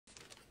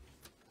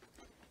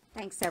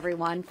Thanks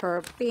everyone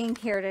for being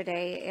here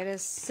today. It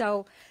is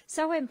so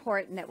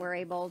important that we're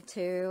able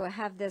to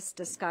have this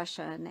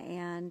discussion,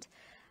 and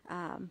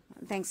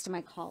thanks to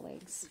my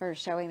colleagues for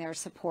showing their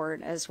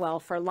support as well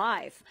for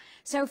life.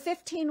 So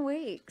 15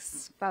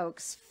 weeks,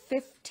 folks,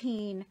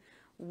 15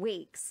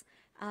 weeks.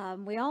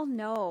 We all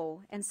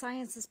know, and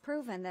science has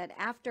proven, that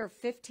after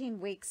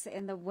 15 weeks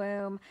in the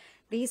womb,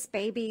 these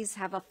babies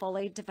have a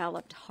fully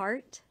developed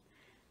heart.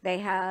 They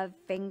have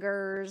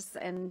fingers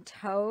and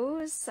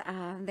toes.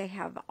 They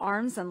have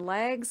arms and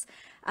legs.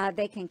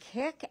 They can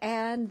kick,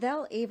 and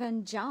they'll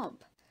even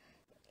jump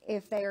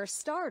if they are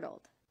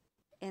startled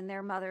in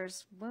their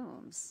mother's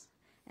wombs.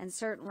 And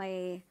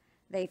certainly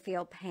they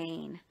feel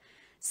pain.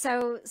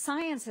 So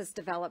science has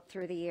developed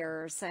through the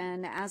years,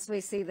 and as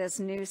we see this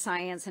new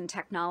science and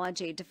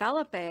technology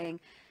developing,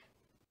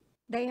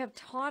 they have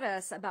taught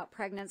us about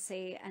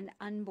pregnancy and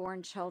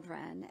unborn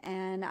children.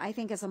 And I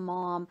think as a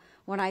mom,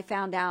 when I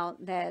found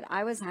out that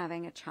I was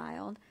having a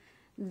child,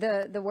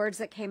 the words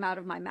that came out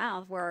of my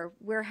mouth were,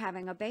 "We're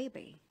having a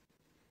baby."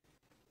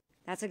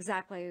 That's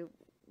exactly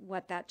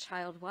what that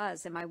child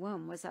was in my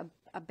womb, was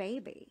a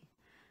baby,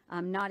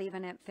 not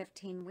even at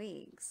 15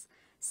 weeks.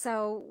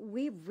 So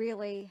we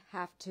really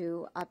have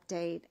to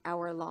update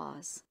our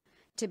laws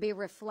to be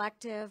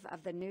reflective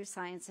of the new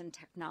science and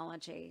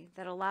technology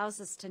that allows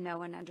us to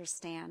know and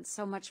understand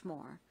so much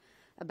more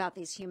about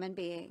these human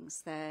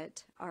beings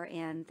that are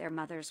in their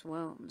mother's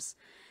wombs.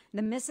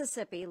 The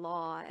Mississippi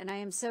law, and I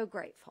am so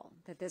grateful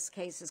that this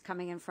case is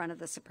coming in front of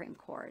the Supreme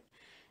Court,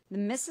 the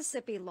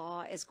Mississippi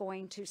law is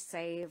going to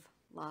save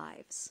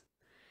lives.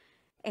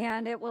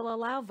 And it will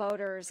allow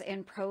voters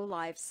in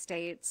pro-life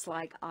states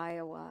like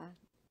Iowa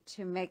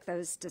to make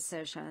those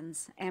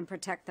decisions and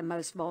protect the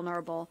most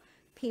vulnerable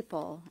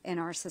people in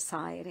our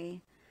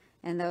society,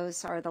 and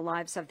those are the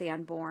lives of the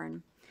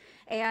unborn.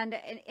 And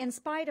in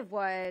spite of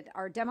what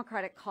our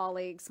Democratic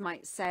colleagues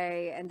might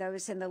say and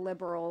those in the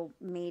liberal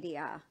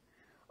media,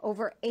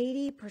 over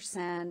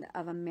 80%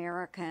 of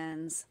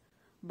Americans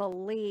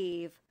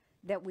believe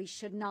that we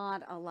should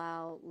not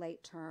allow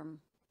late-term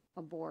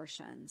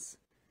abortions.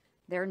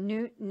 There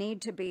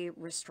need to be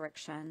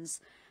restrictions.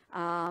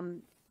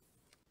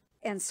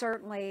 And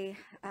certainly,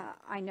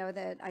 I know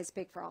that I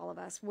speak for all of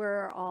us.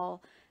 We're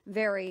all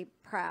very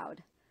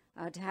proud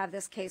to have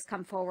this case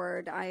come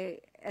forward.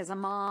 As a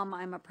mom,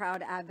 I'm a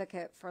proud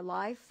advocate for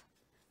life.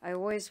 I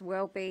always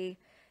will be.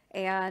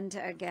 And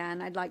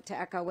again, I'd like to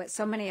echo what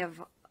so many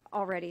have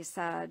already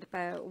said,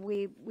 but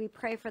we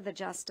pray for the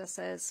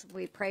justices.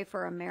 We pray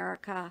for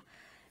America.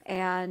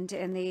 And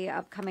in the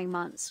upcoming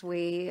months,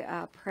 we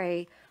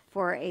pray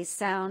for a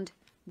sound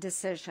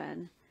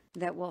decision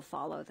that will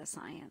follow the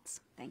science.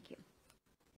 Thank you.